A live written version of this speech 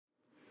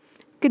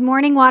Good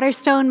morning,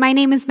 Waterstone. My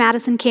name is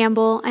Madison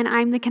Campbell, and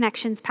I'm the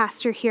Connections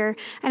pastor here.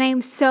 And I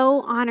am so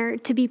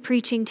honored to be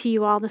preaching to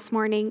you all this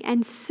morning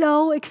and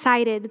so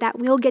excited that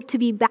we'll get to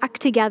be back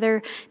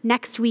together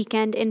next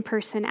weekend in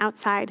person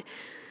outside.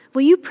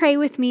 Will you pray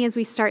with me as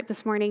we start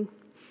this morning?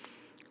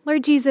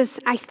 Lord Jesus,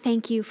 I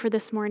thank you for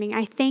this morning.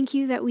 I thank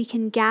you that we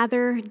can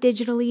gather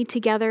digitally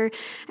together.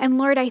 And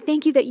Lord, I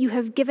thank you that you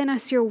have given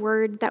us your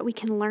word that we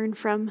can learn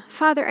from.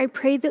 Father, I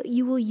pray that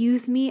you will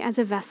use me as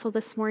a vessel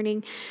this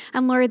morning.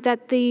 And Lord,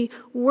 that the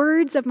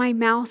words of my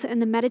mouth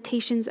and the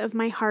meditations of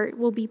my heart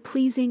will be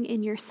pleasing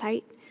in your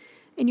sight.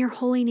 In your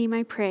holy name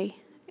I pray.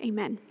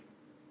 Amen.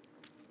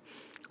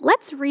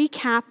 Let's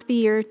recap the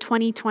year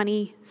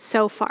 2020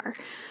 so far.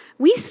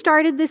 We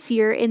started this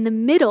year in the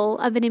middle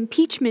of an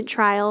impeachment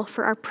trial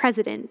for our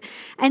president,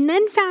 and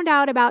then found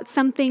out about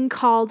something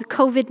called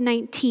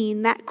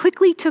COVID-19 that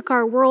quickly took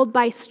our world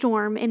by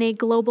storm in a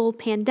global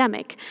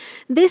pandemic.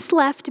 This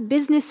left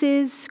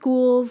businesses,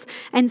 schools,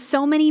 and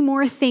so many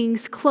more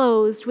things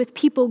closed, with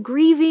people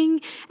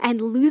grieving and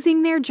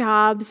losing their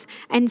jobs,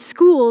 and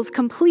schools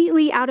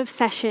completely out of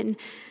session.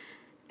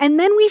 And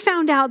then we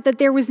found out that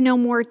there was no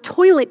more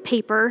toilet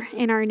paper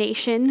in our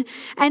nation,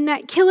 and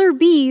that killer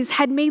bees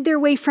had made their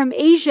way from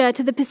Asia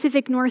to the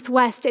Pacific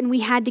Northwest, and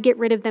we had to get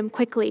rid of them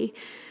quickly.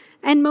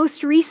 And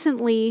most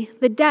recently,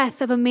 the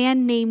death of a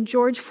man named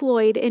George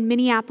Floyd in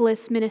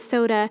Minneapolis,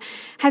 Minnesota,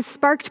 has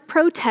sparked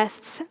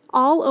protests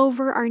all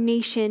over our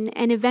nation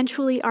and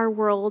eventually our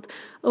world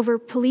over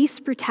police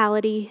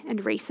brutality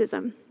and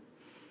racism.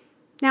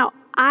 Now,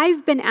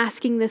 I've been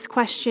asking this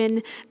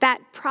question that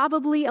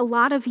probably a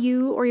lot of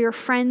you or your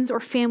friends or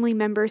family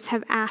members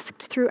have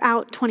asked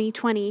throughout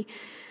 2020,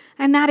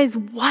 and that is,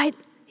 what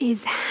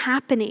is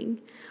happening?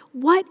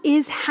 What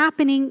is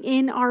happening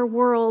in our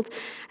world?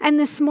 And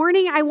this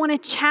morning, I want to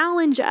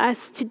challenge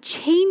us to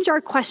change our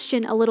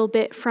question a little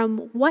bit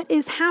from what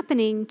is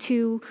happening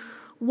to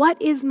what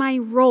is my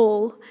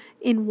role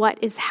in what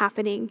is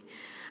happening?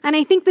 And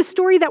I think the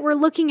story that we're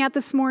looking at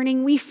this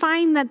morning, we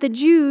find that the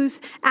Jews,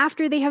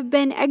 after they have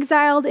been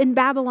exiled in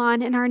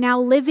Babylon and are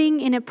now living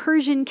in a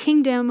Persian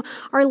kingdom,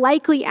 are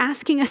likely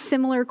asking a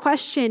similar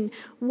question.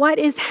 What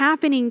is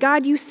happening?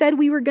 God, you said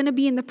we were going to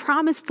be in the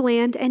promised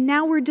land, and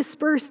now we're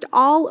dispersed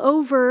all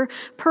over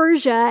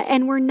Persia,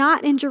 and we're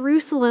not in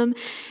Jerusalem,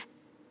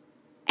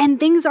 and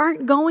things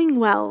aren't going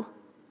well.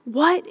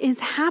 What is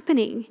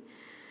happening?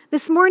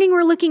 This morning,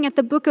 we're looking at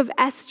the book of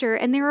Esther,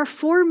 and there are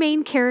four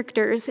main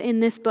characters in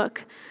this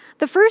book.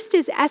 The first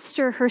is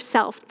Esther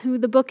herself, who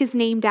the book is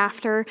named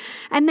after,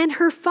 and then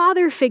her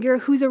father figure,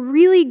 who's a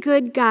really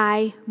good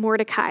guy,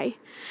 Mordecai.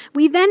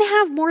 We then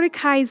have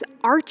Mordecai's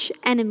arch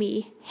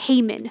enemy,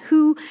 Haman,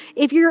 who,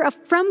 if you're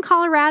from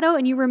Colorado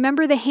and you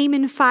remember the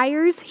Haman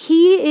fires,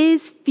 he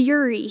is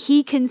fury.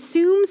 He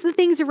consumes the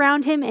things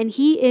around him, and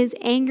he is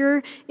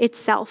anger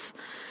itself.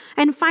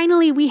 And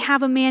finally, we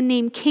have a man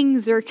named King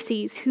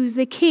Xerxes, who's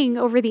the king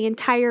over the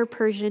entire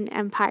Persian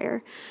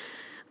Empire.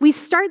 We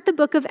start the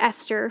book of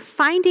Esther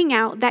finding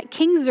out that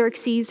King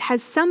Xerxes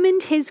has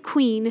summoned his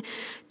queen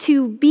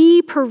to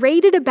be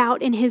paraded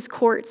about in his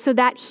court so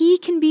that he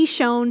can be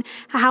shown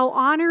how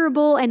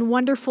honorable and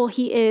wonderful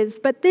he is.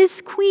 But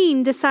this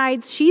queen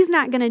decides she's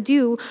not going to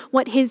do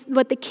what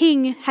the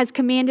king has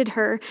commanded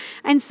her.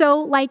 And so,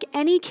 like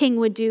any king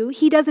would do,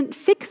 he doesn't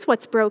fix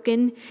what's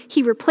broken,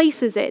 he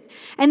replaces it.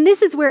 And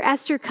this is where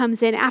Esther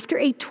comes in. After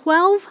a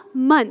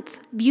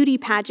 12-month beauty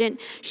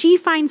pageant, she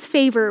finds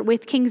favor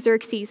with King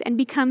Xerxes and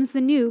becomes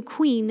the new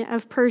queen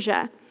of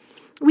Persia.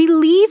 We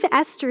leave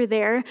Esther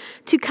there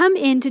to come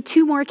into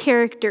two more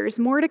characters,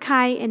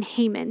 Mordecai and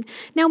Haman.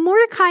 Now,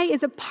 Mordecai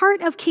is a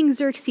part of King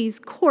Xerxes'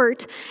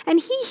 court, and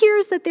he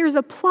hears that there's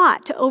a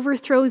plot to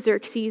overthrow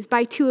Xerxes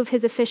by two of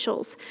his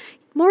officials.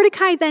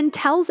 Mordecai then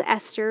tells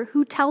Esther,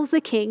 who tells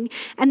the king,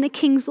 and the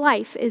king's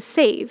life is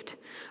saved.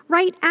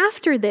 Right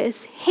after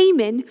this,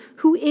 Haman,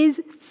 who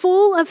is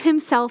full of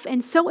himself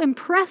and so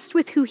impressed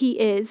with who he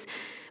is,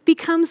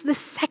 becomes the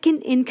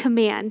second in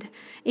command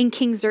in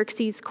King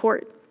Xerxes'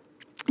 court.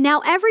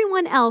 Now,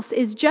 everyone else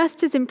is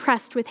just as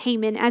impressed with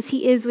Haman as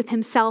he is with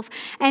himself,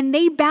 and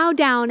they bow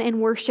down and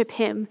worship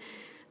him,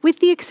 with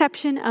the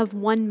exception of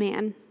one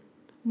man,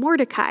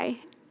 Mordecai,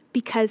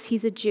 because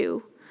he's a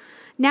Jew.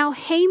 Now,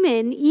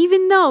 Haman,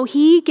 even though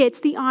he gets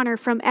the honor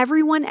from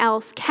everyone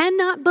else,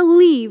 cannot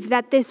believe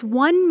that this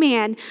one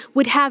man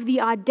would have the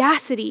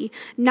audacity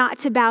not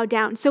to bow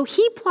down. So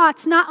he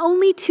plots not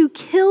only to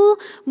kill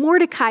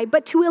Mordecai,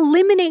 but to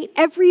eliminate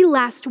every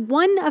last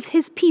one of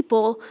his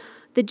people,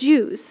 the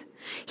Jews.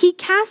 He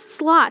casts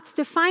lots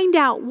to find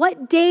out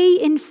what day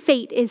in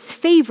fate is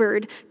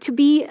favored to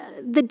be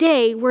the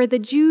day where the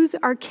Jews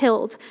are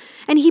killed.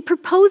 And he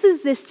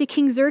proposes this to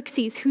King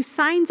Xerxes, who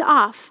signs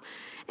off,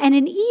 and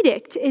an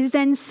edict is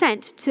then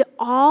sent to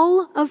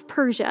all of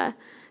Persia,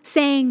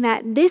 saying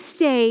that this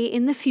day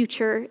in the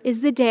future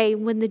is the day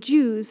when the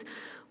Jews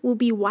will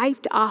be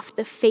wiped off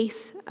the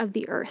face of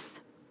the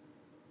earth.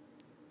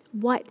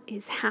 What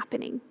is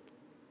happening?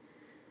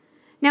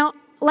 Now,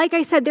 like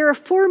I said, there are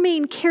four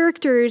main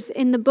characters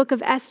in the book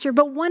of Esther,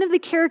 but one of the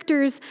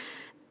characters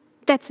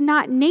that's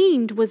not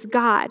named was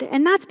God.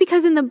 And that's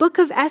because in the book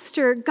of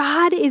Esther,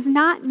 God is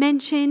not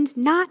mentioned,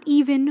 not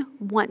even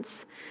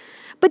once.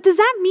 But does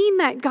that mean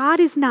that God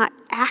is not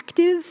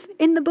active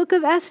in the book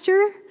of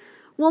Esther?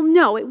 Well,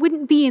 no, it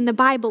wouldn't be in the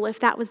Bible if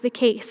that was the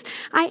case.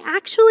 I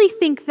actually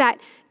think that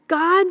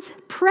God's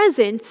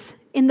presence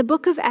in the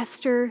book of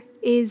Esther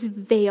is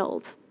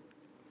veiled.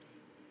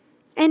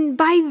 And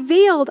by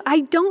veiled,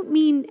 I don't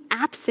mean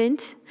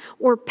absent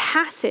or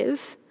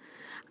passive.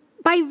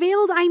 By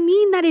veiled, I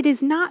mean that it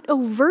is not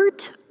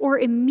overt or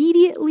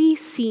immediately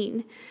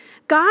seen.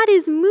 God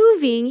is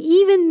moving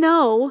even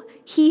though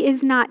he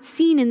is not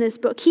seen in this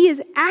book. He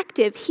is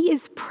active. He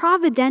is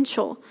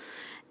providential.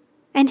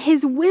 And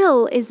his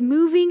will is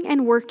moving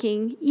and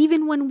working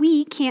even when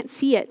we can't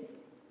see it.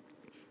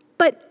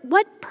 But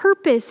what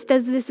purpose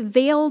does this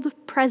veiled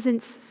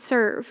presence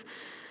serve?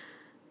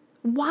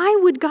 Why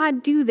would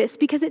God do this?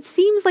 Because it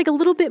seems like a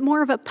little bit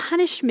more of a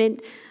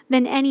punishment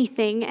than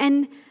anything.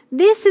 And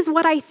this is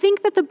what I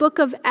think that the book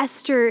of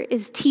Esther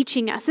is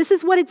teaching us. This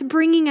is what it's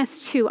bringing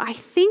us to. I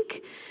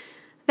think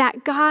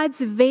that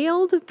God's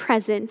veiled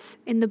presence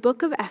in the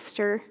book of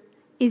Esther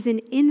is an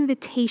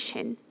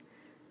invitation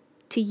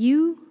to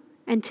you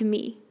and to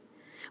me.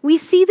 We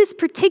see this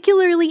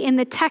particularly in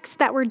the text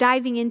that we're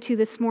diving into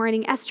this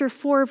morning, Esther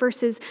 4,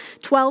 verses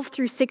 12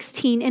 through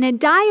 16, in a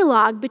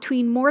dialogue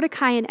between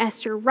Mordecai and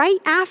Esther right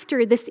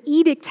after this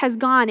edict has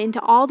gone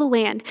into all the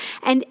land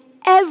and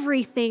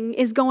everything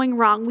is going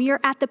wrong. We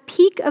are at the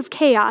peak of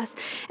chaos,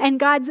 and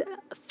God's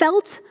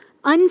felt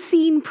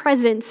unseen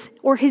presence,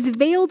 or his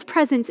veiled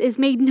presence, is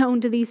made known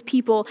to these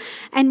people.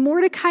 And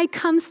Mordecai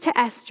comes to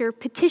Esther,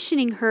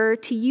 petitioning her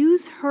to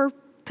use her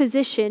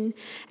position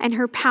and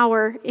her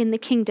power in the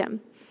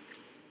kingdom.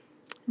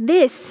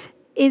 This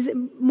is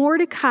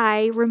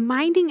Mordecai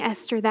reminding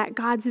Esther that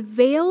God's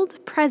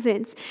veiled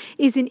presence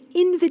is an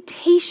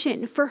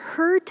invitation for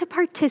her to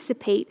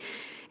participate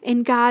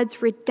in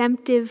God's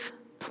redemptive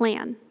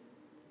plan.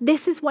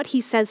 This is what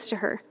he says to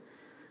her.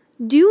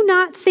 Do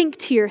not think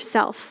to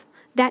yourself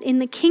that in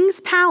the king's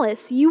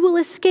palace you will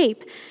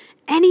escape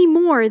any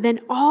more than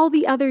all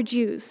the other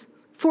Jews.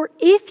 For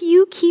if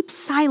you keep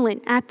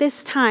silent at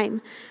this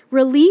time,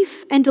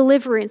 relief and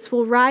deliverance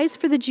will rise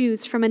for the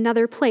Jews from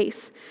another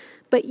place,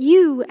 but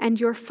you and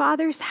your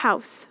father's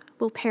house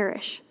will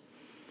perish.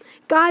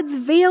 God's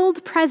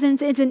veiled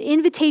presence is an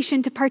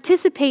invitation to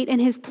participate in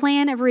his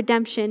plan of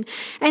redemption.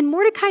 And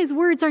Mordecai's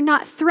words are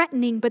not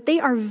threatening, but they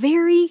are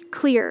very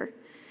clear.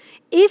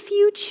 If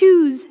you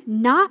choose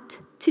not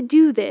to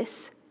do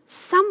this,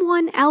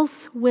 someone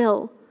else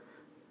will.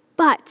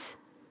 But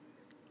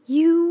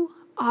you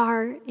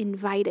are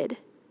invited.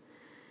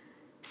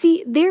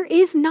 See, there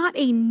is not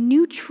a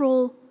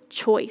neutral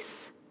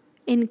choice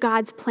in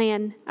God's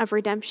plan of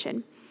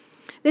redemption.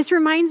 This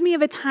reminds me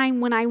of a time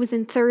when I was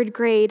in third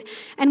grade,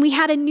 and we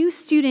had a new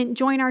student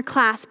join our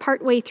class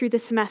partway through the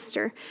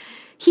semester.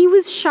 He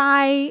was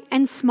shy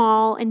and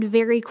small and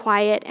very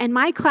quiet, and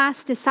my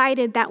class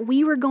decided that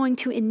we were going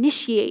to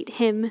initiate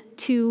him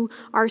to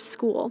our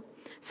school.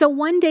 So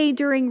one day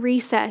during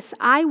recess,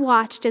 I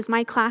watched as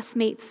my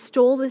classmates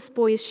stole this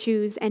boy's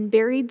shoes and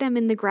buried them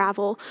in the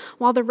gravel,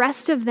 while the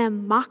rest of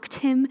them mocked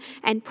him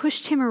and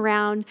pushed him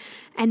around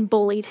and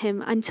bullied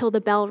him until the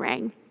bell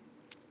rang.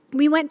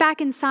 We went back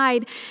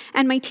inside,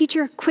 and my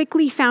teacher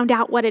quickly found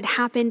out what had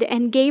happened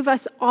and gave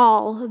us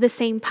all the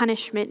same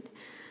punishment.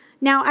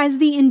 Now, as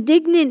the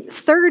indignant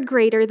third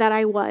grader that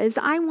I was,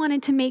 I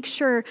wanted to make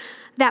sure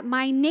that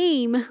my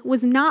name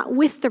was not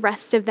with the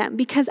rest of them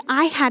because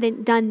I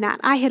hadn't done that.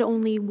 I had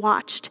only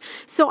watched.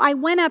 So I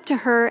went up to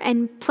her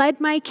and pled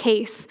my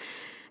case,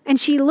 and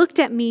she looked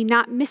at me,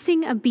 not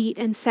missing a beat,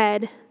 and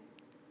said,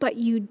 "But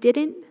you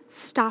didn't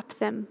stop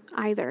them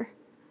either."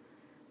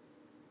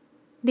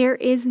 There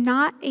is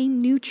not a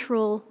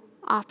neutral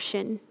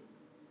option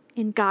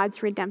in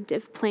God's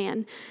redemptive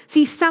plan.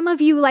 See, some of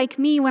you, like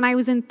me, when I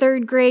was in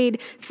third grade,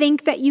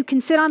 think that you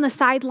can sit on the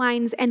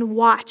sidelines and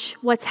watch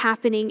what's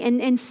happening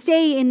and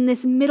stay in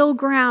this middle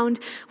ground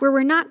where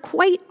we're not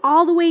quite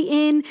all the way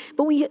in,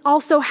 but we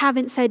also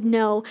haven't said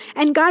no.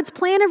 And God's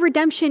plan of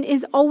redemption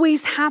is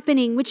always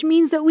happening, which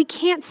means that we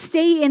can't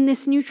stay in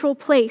this neutral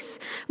place.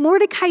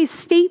 Mordecai's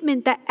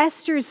statement that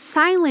Esther's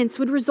silence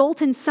would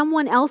result in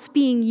someone else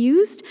being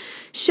used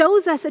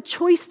shows us a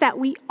choice that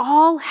we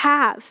all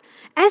have.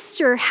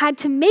 Esther had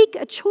to make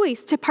a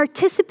choice to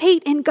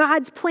participate in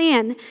God's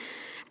plan,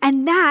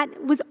 and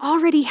that was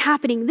already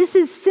happening. This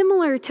is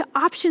similar to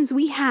options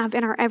we have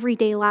in our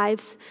everyday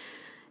lives.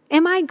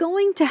 Am I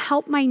going to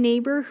help my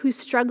neighbor who's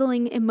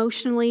struggling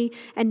emotionally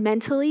and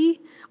mentally,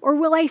 or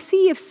will I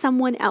see if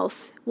someone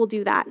else will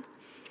do that?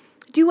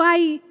 Do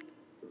I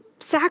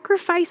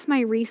sacrifice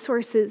my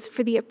resources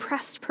for the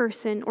oppressed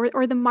person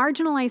or the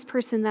marginalized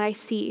person that I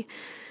see?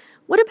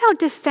 What about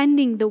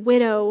defending the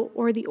widow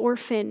or the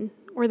orphan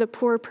or the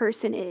poor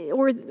person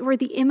or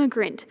the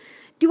immigrant?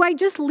 Do I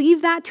just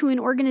leave that to an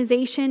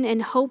organization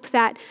and hope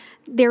that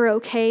they're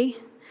okay?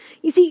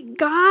 You see,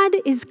 God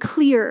is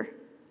clear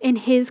in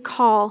his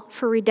call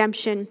for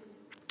redemption.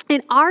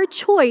 And our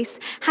choice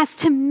has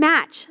to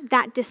match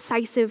that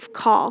decisive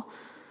call.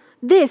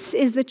 This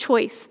is the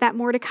choice that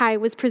Mordecai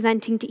was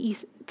presenting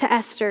to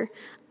Esther.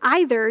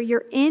 Either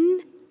you're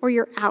in or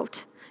you're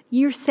out.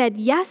 You said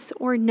yes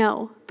or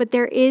no, but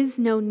there is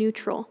no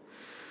neutral.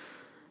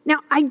 Now,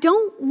 I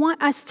don't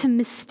want us to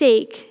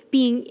mistake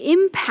being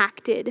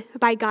impacted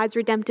by God's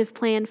redemptive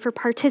plan for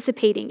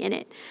participating in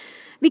it.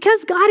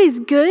 Because God is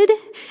good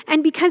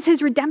and because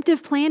his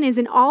redemptive plan is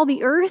in all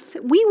the earth,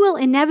 we will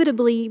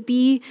inevitably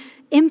be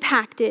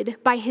impacted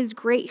by his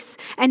grace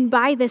and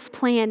by this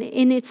plan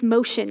in its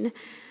motion.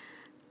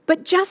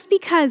 But just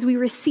because we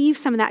receive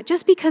some of that,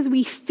 just because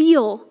we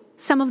feel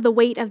some of the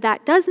weight of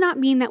that, does not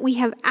mean that we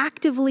have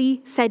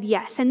actively said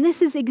yes. And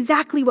this is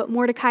exactly what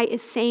Mordecai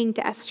is saying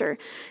to Esther.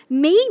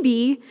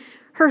 Maybe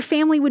her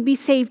family would be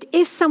saved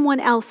if someone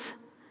else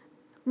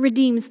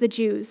redeems the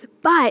Jews,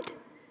 but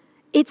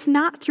it's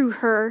not through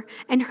her,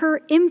 and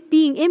her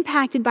being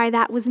impacted by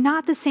that was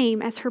not the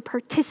same as her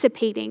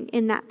participating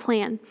in that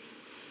plan.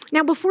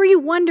 Now, before you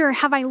wonder,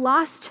 have I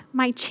lost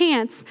my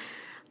chance?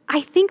 I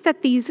think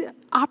that these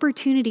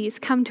opportunities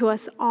come to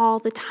us all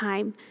the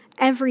time,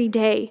 every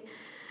day.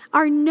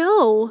 Our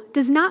no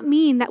does not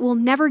mean that we'll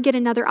never get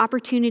another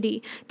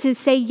opportunity to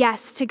say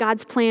yes to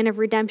God's plan of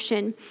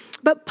redemption.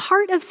 But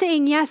part of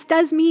saying yes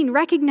does mean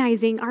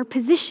recognizing our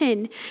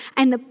position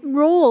and the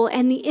role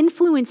and the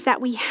influence that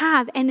we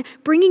have and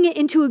bringing it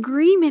into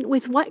agreement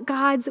with what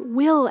God's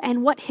will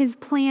and what his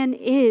plan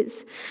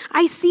is.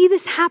 I see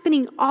this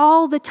happening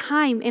all the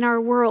time in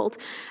our world.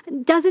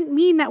 It doesn't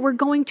mean that we're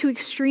going to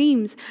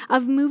extremes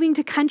of moving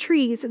to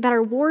countries that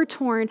are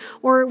war-torn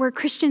or where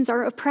Christians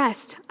are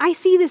oppressed. I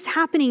see this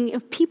happening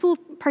of people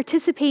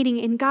participating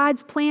in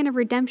God's plan of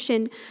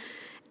redemption,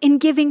 in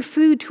giving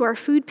food to our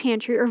food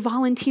pantry or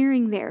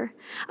volunteering there,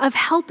 of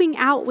helping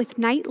out with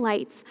night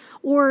lights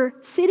or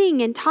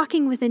sitting and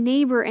talking with a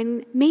neighbor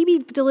and maybe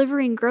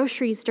delivering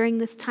groceries during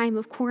this time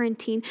of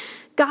quarantine.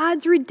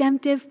 God's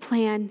redemptive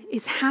plan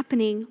is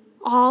happening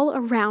all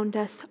around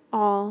us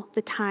all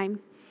the time.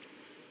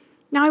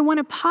 Now I want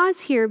to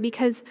pause here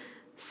because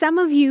some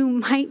of you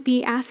might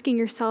be asking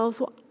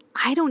yourselves, well,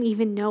 I don't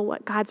even know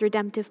what God's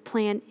redemptive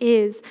plan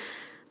is,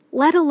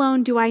 let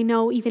alone do I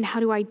know even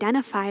how to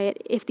identify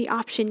it if the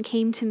option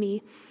came to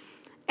me.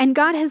 And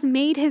God has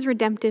made his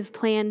redemptive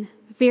plan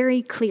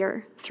very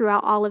clear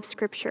throughout all of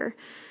Scripture.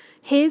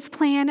 His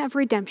plan of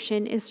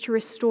redemption is to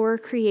restore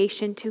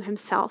creation to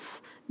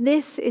himself.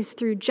 This is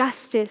through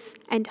justice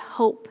and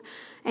hope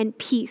and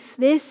peace.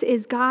 This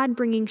is God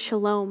bringing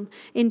shalom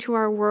into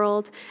our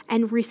world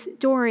and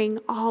restoring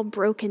all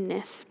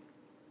brokenness.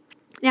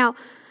 Now,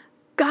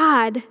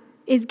 God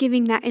is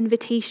giving that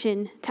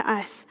invitation to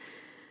us.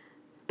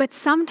 But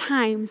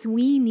sometimes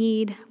we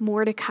need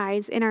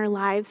Mordecais in our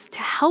lives to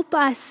help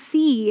us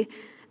see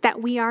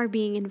that we are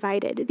being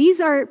invited. These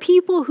are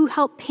people who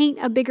help paint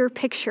a bigger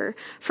picture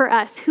for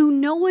us, who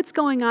know what's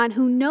going on,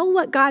 who know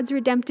what God's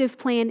redemptive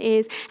plan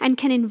is, and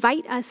can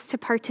invite us to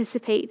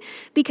participate.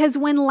 Because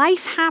when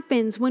life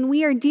happens, when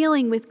we are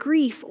dealing with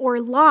grief or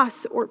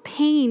loss or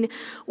pain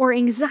or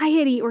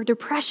anxiety or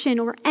depression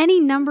or any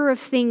number of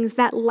things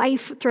that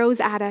life throws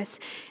at us,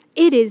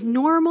 it is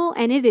normal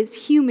and it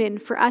is human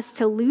for us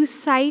to lose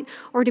sight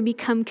or to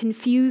become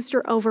confused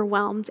or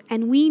overwhelmed.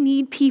 And we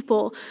need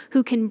people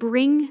who can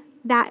bring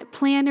that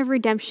plan of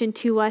redemption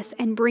to us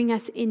and bring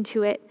us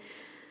into it.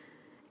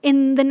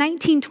 In the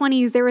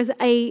 1920s, there was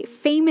a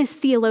famous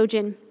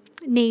theologian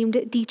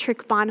named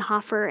Dietrich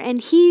Bonhoeffer, and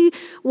he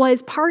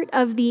was part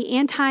of the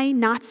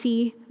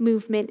anti-Nazi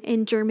movement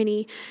in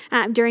Germany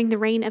during the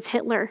reign of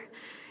Hitler.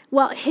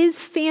 Well,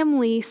 his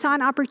family saw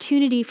an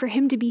opportunity for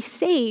him to be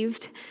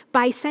saved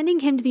by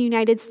sending him to the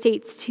United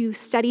States to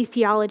study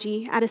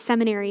theology at a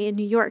seminary in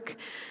New York.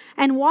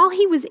 And while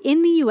he was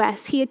in the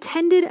U.S., he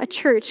attended a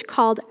church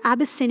called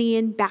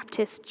Abyssinian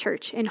Baptist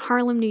Church in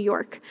Harlem, New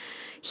York.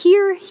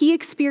 Here, he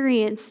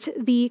experienced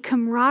the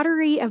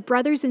camaraderie of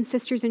brothers and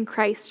sisters in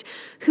Christ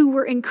who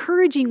were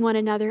encouraging one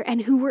another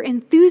and who were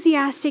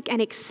enthusiastic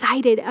and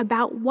excited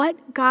about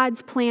what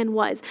God's plan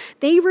was.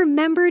 They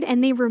remembered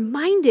and they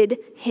reminded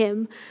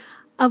him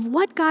of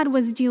what God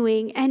was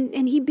doing,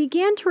 and he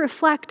began to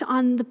reflect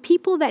on the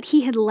people that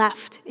he had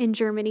left in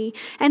Germany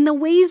and the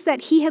ways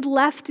that he had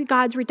left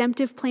God's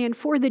redemptive plan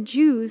for the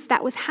Jews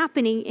that was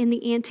happening in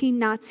the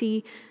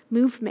anti-Nazi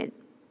movement.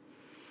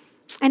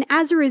 And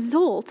as a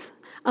result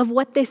of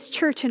what this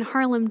church in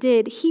Harlem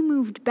did, he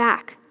moved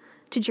back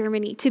to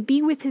Germany to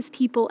be with his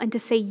people and to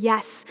say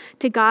yes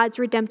to God's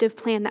redemptive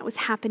plan that was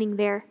happening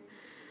there.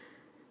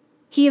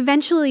 He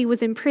eventually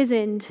was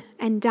imprisoned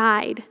and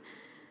died.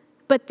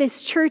 But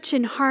this church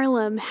in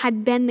Harlem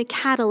had been the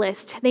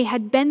catalyst. They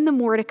had been the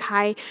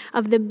Mordecai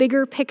of the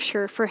bigger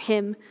picture for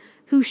him,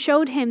 who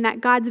showed him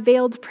that God's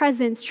veiled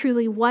presence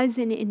truly was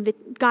an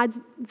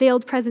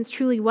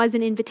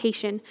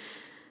invitation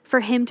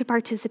for him to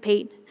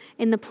participate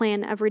in the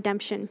plan of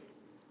redemption.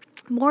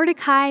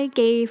 Mordecai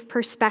gave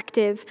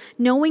perspective,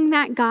 knowing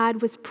that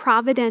God was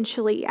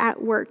providentially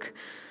at work,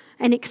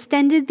 and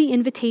extended the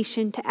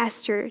invitation to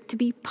Esther to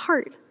be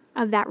part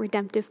of that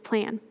redemptive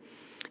plan.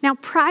 Now,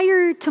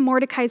 prior to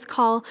Mordecai's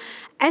call,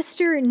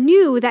 Esther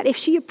knew that if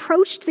she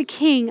approached the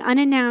king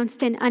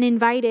unannounced and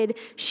uninvited,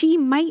 she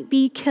might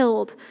be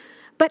killed.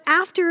 But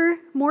after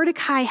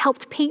Mordecai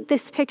helped paint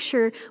this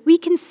picture, we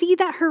can see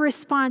that her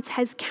response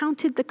has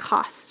counted the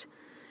cost.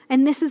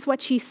 And this is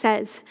what she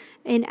says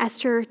in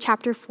Esther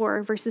chapter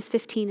 4, verses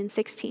 15 and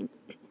 16.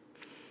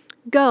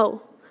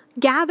 Go,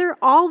 gather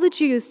all the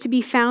Jews to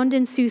be found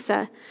in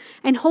Susa,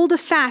 and hold a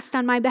fast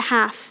on my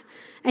behalf,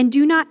 and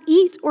do not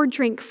eat or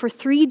drink for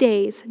 3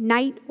 days,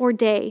 night or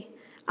day.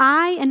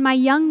 I and my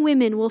young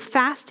women will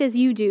fast as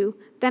you do.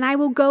 Then I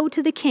will go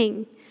to the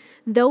king,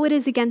 though it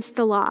is against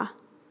the law.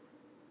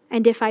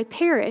 And if I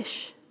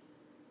perish,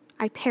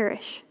 I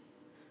perish.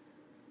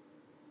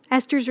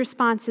 Esther's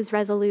response is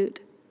resolute.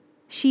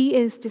 She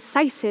is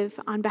decisive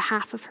on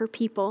behalf of her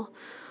people,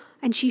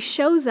 and she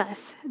shows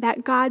us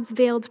that God's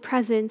veiled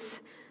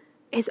presence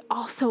is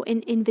also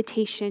an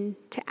invitation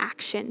to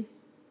action.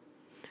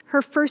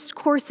 Her first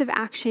course of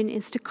action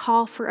is to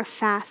call for a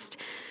fast,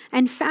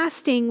 and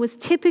fasting was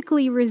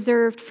typically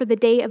reserved for the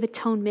Day of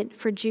Atonement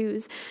for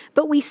Jews.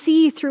 But we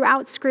see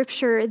throughout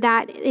Scripture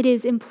that it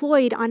is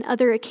employed on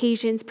other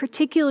occasions,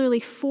 particularly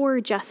for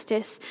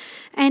justice.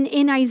 And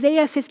in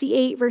Isaiah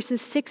 58,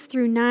 verses 6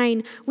 through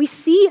 9, we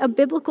see a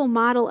biblical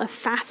model of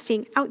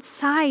fasting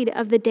outside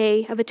of the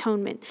Day of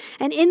Atonement.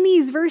 And in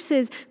these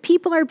verses,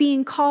 people are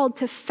being called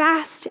to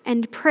fast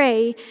and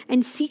pray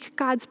and seek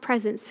God's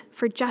presence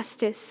for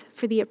justice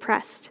for the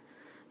oppressed.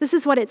 This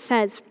is what it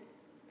says.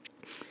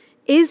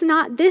 Is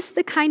not this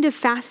the kind of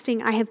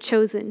fasting I have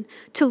chosen,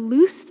 to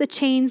loose the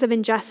chains of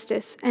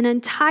injustice and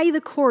untie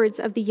the cords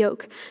of the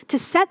yoke, to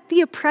set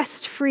the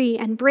oppressed free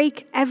and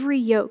break every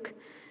yoke?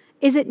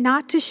 Is it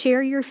not to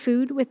share your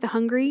food with the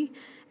hungry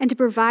and to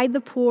provide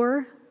the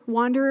poor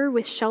wanderer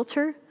with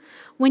shelter?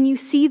 When you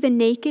see the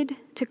naked,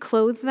 to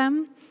clothe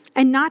them,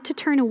 and not to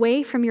turn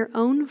away from your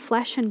own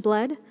flesh and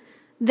blood?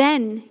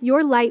 Then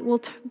your light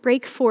will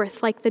break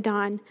forth like the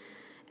dawn,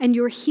 and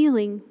your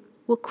healing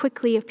will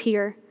quickly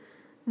appear.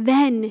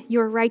 Then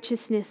your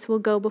righteousness will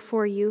go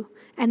before you,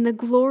 and the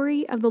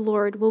glory of the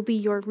Lord will be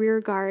your rear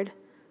guard.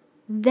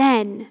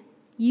 Then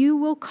you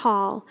will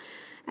call,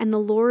 and the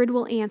Lord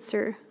will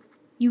answer.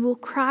 You will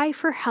cry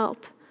for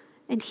help,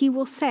 and he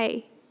will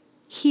say,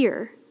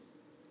 Here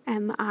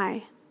am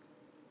I.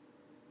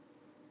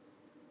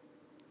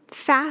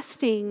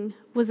 Fasting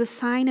was a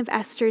sign of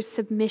Esther's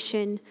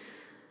submission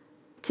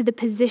to the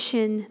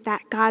position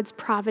that God's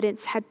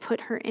providence had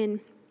put her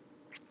in.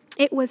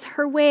 It was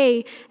her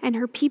way and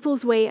her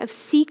people's way of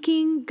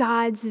seeking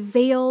God's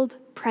veiled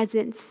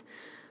presence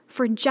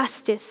for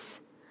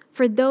justice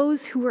for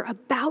those who were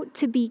about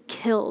to be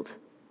killed.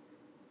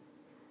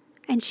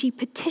 And she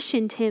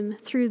petitioned him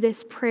through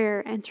this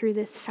prayer and through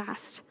this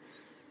fast.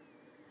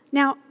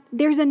 Now,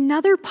 there's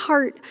another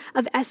part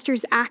of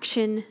Esther's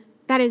action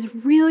that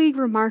is really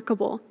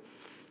remarkable.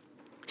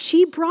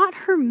 She brought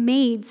her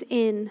maids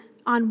in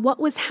on what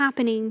was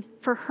happening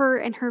for her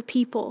and her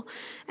people.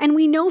 And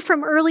we know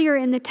from earlier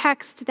in the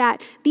text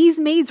that these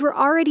maids were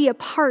already a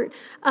part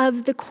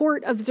of the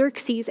court of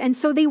Xerxes, and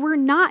so they were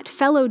not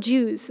fellow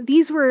Jews.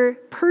 These were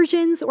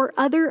Persians or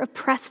other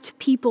oppressed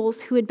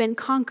peoples who had been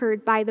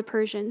conquered by the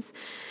Persians.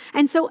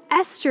 And so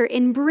Esther,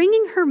 in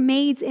bringing her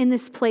maids in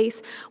this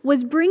place,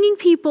 was bringing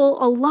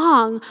people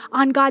along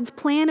on God's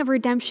plan of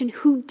redemption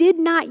who did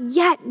not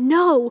yet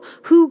know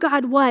who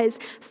God was.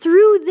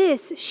 Through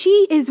this,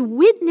 she is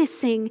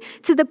witnessing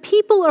to the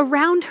people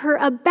around her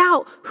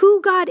about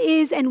who God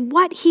is and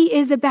what he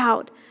is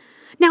about.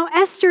 Now,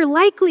 Esther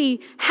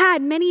likely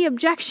had many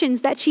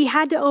objections that she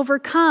had to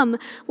overcome,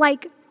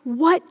 like,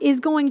 what is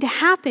going to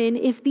happen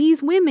if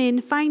these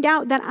women find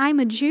out that I'm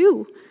a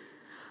Jew?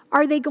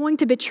 Are they going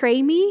to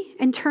betray me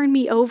and turn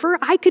me over?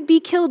 I could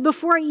be killed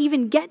before I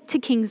even get to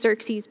King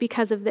Xerxes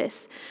because of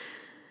this.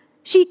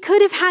 She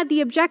could have had the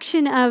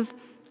objection of,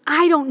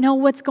 I don't know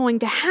what's going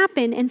to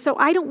happen, and so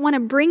I don't want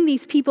to bring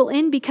these people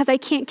in because I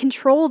can't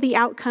control the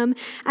outcome,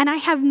 and I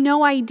have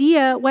no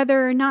idea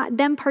whether or not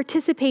them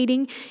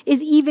participating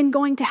is even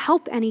going to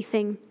help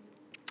anything.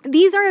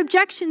 These are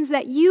objections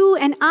that you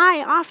and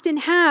I often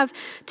have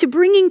to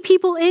bringing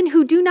people in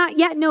who do not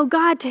yet know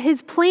God to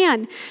his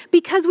plan,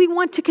 because we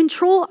want to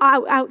control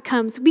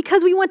outcomes,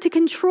 because we want to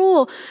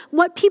control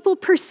what people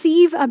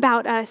perceive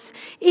about us.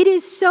 It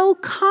is so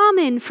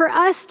common for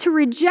us to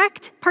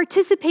reject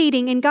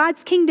participating in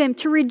God's kingdom,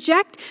 to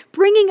reject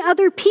bringing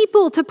other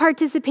people to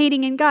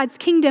participating in God's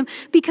kingdom,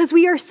 because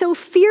we are so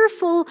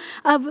fearful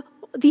of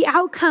the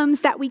outcomes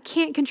that we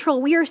can't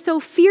control. We are so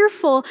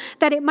fearful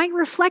that it might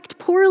reflect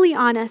poorly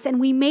on us and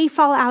we may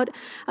fall out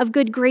of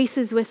good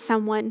graces with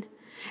someone.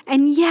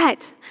 And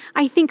yet,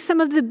 I think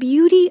some of the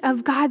beauty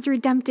of God's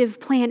redemptive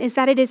plan is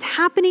that it is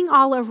happening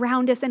all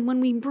around us. And when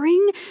we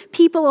bring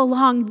people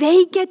along,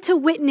 they get to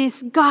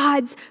witness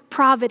God's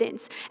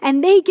providence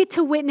and they get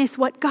to witness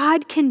what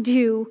God can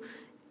do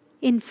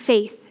in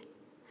faith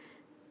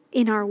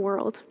in our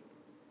world.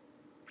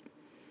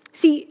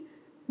 See,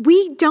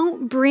 we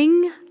don't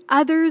bring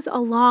others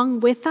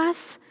along with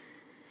us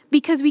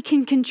because we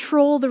can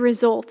control the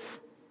results.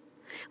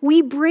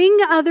 We bring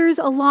others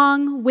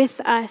along with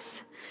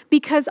us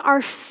because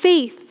our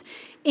faith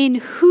in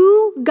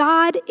who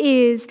God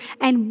is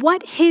and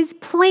what his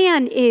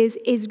plan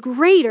is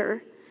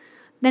greater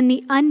than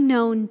the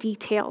unknown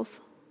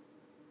details.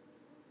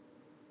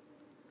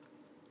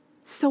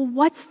 So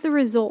what's the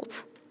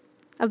result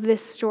of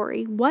this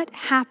story? What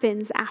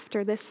happens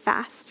after this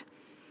fast?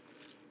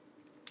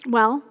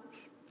 Well,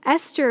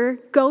 Esther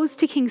goes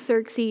to King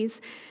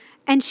Xerxes,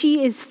 and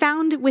she is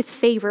found with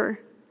favor.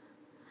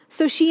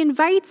 So she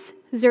invites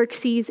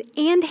Xerxes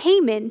and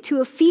Haman to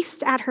a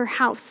feast at her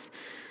house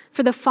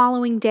for the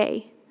following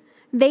day.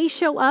 They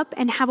show up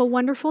and have a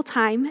wonderful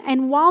time,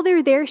 and while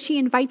they're there, she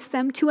invites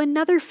them to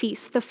another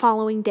feast the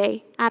following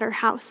day at her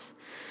house.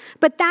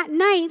 But that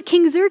night,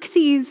 King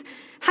Xerxes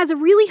has a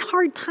really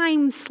hard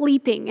time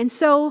sleeping. And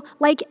so,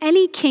 like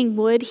any king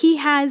would, he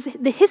has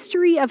the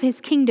history of his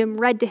kingdom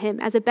read to him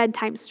as a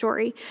bedtime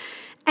story.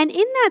 And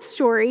in that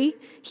story,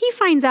 he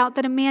finds out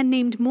that a man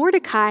named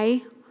Mordecai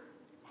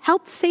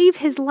helped save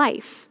his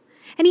life.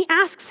 And he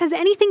asks, has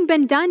anything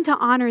been done to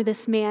honor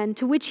this man?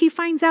 To which he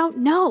finds out,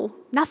 no,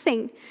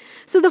 nothing.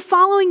 So the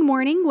following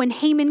morning, when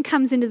Haman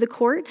comes into the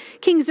court,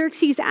 King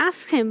Xerxes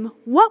asks him,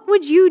 what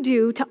would you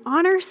do to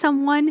honor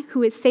someone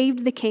who has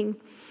saved the king?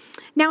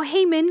 Now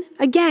Haman,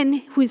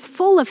 again, who's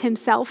full of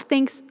himself,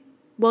 thinks,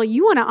 well,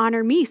 you want to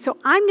honor me, so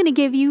I'm going to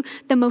give you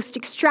the most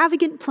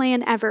extravagant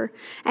plan ever.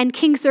 And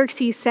King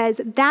Xerxes says,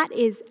 that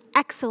is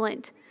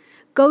excellent.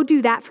 Go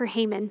do that for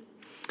Haman.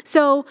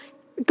 So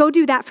go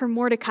do that for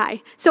Mordecai.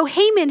 So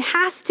Haman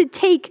has to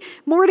take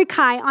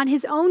Mordecai on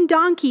his own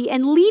donkey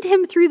and lead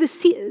him through the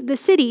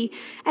city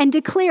and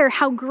declare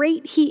how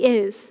great he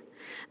is.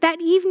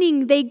 That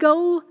evening, they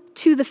go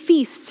to the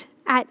feast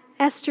at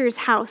Esther's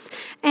house,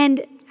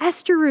 and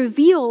Esther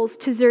reveals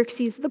to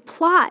Xerxes the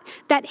plot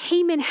that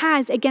Haman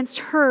has against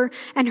her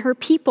and her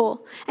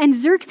people. And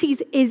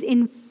Xerxes is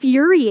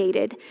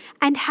infuriated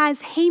and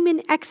has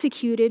Haman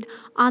executed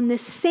on the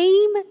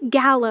same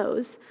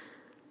gallows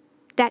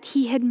that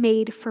he had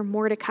made for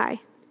Mordecai.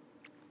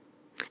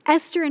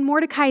 Esther and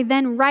Mordecai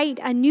then write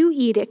a new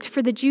edict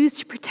for the Jews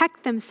to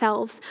protect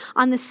themselves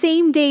on the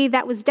same day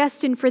that was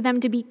destined for them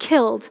to be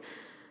killed,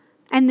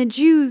 and the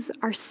Jews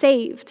are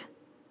saved.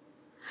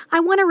 I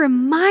want to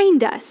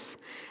remind us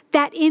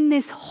that in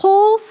this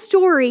whole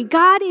story,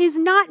 God is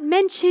not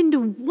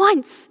mentioned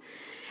once,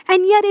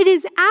 and yet it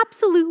is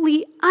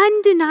absolutely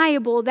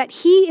undeniable that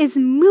he is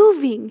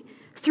moving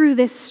through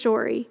this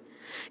story.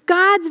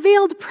 God's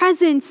veiled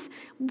presence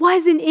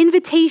was an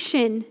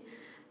invitation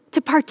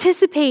to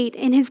participate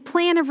in his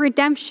plan of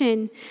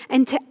redemption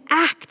and to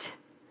act.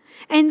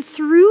 And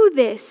through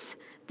this,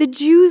 the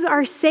Jews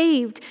are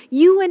saved.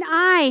 You and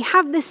I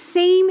have the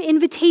same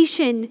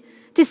invitation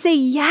to say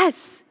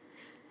yes,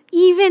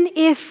 even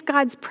if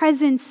God's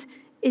presence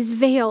is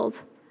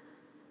veiled.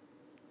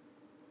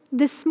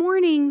 This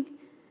morning,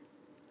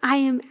 I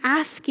am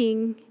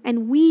asking,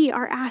 and we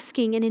are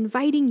asking and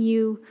inviting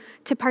you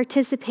to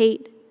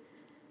participate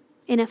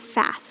in a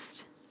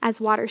fast as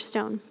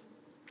Waterstone.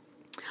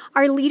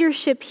 Our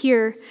leadership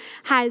here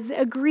has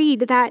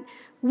agreed that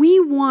we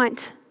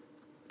want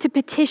to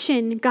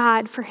petition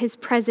God for his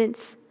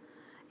presence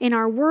in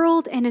our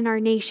world and in our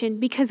nation,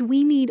 because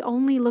we need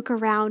only look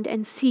around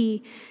and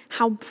see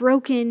how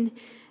broken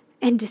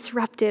and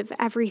disruptive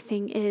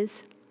everything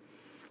is.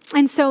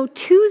 And so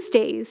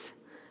Tuesdays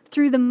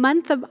through the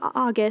month of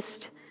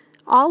August,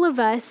 all of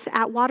us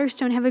at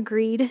Waterstone have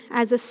agreed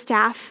as a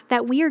staff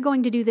that we are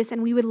going to do this,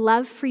 and we would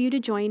love for you to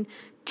join.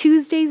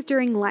 Tuesdays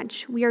during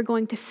lunch, we are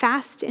going to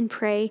fast and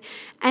pray,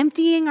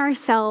 emptying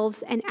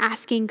ourselves and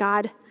asking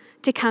God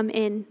to come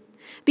in,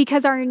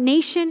 because our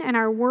nation and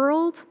our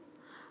world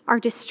are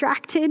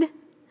distracted.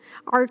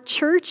 Our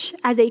church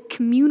as a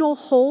communal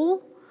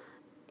whole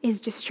is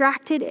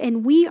distracted,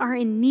 and we are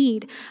in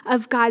need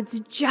of God's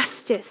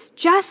justice,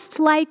 just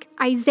like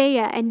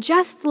Isaiah and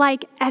just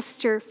like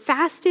Esther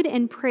fasted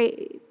and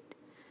prayed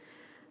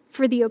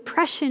for the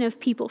oppression of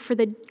people, for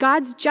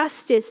God's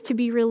justice to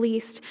be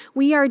released.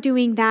 We are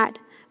doing that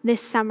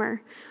this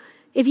summer.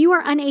 If you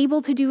are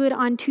unable to do it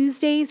on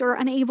Tuesdays or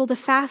unable to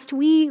fast,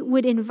 we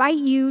would invite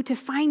you to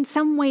find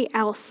some way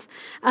else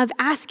of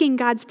asking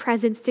God's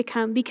presence to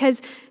come,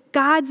 because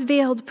God's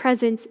veiled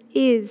presence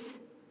is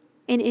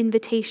an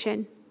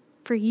invitation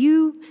for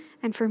you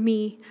and for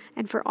me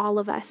and for all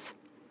of us.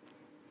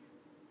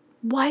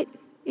 What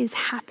is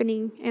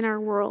happening in our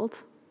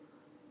world?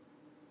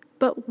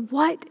 But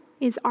what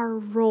is our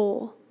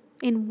role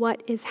in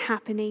what is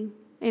happening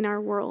in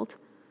our world?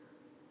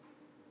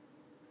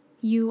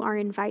 You are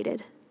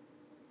invited.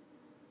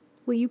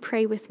 Will you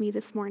pray with me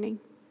this morning?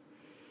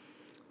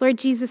 Lord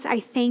Jesus, I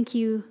thank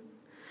you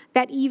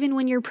that even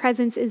when your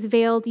presence is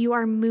veiled, you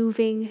are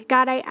moving.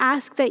 God, I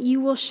ask that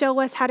you will show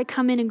us how to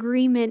come in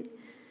agreement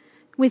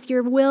with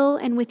your will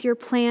and with your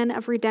plan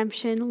of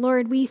redemption.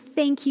 Lord, we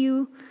thank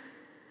you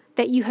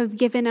that you have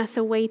given us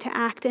a way to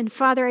act. And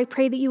Father, I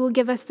pray that you will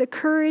give us the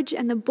courage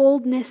and the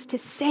boldness to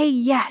say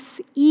yes,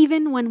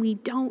 even when we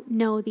don't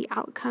know the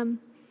outcome,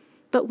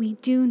 but we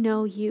do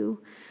know you.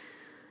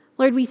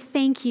 Lord, we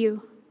thank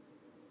you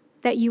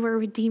that you are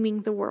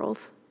redeeming the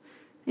world.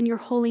 In your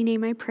holy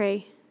name I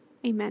pray,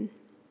 amen.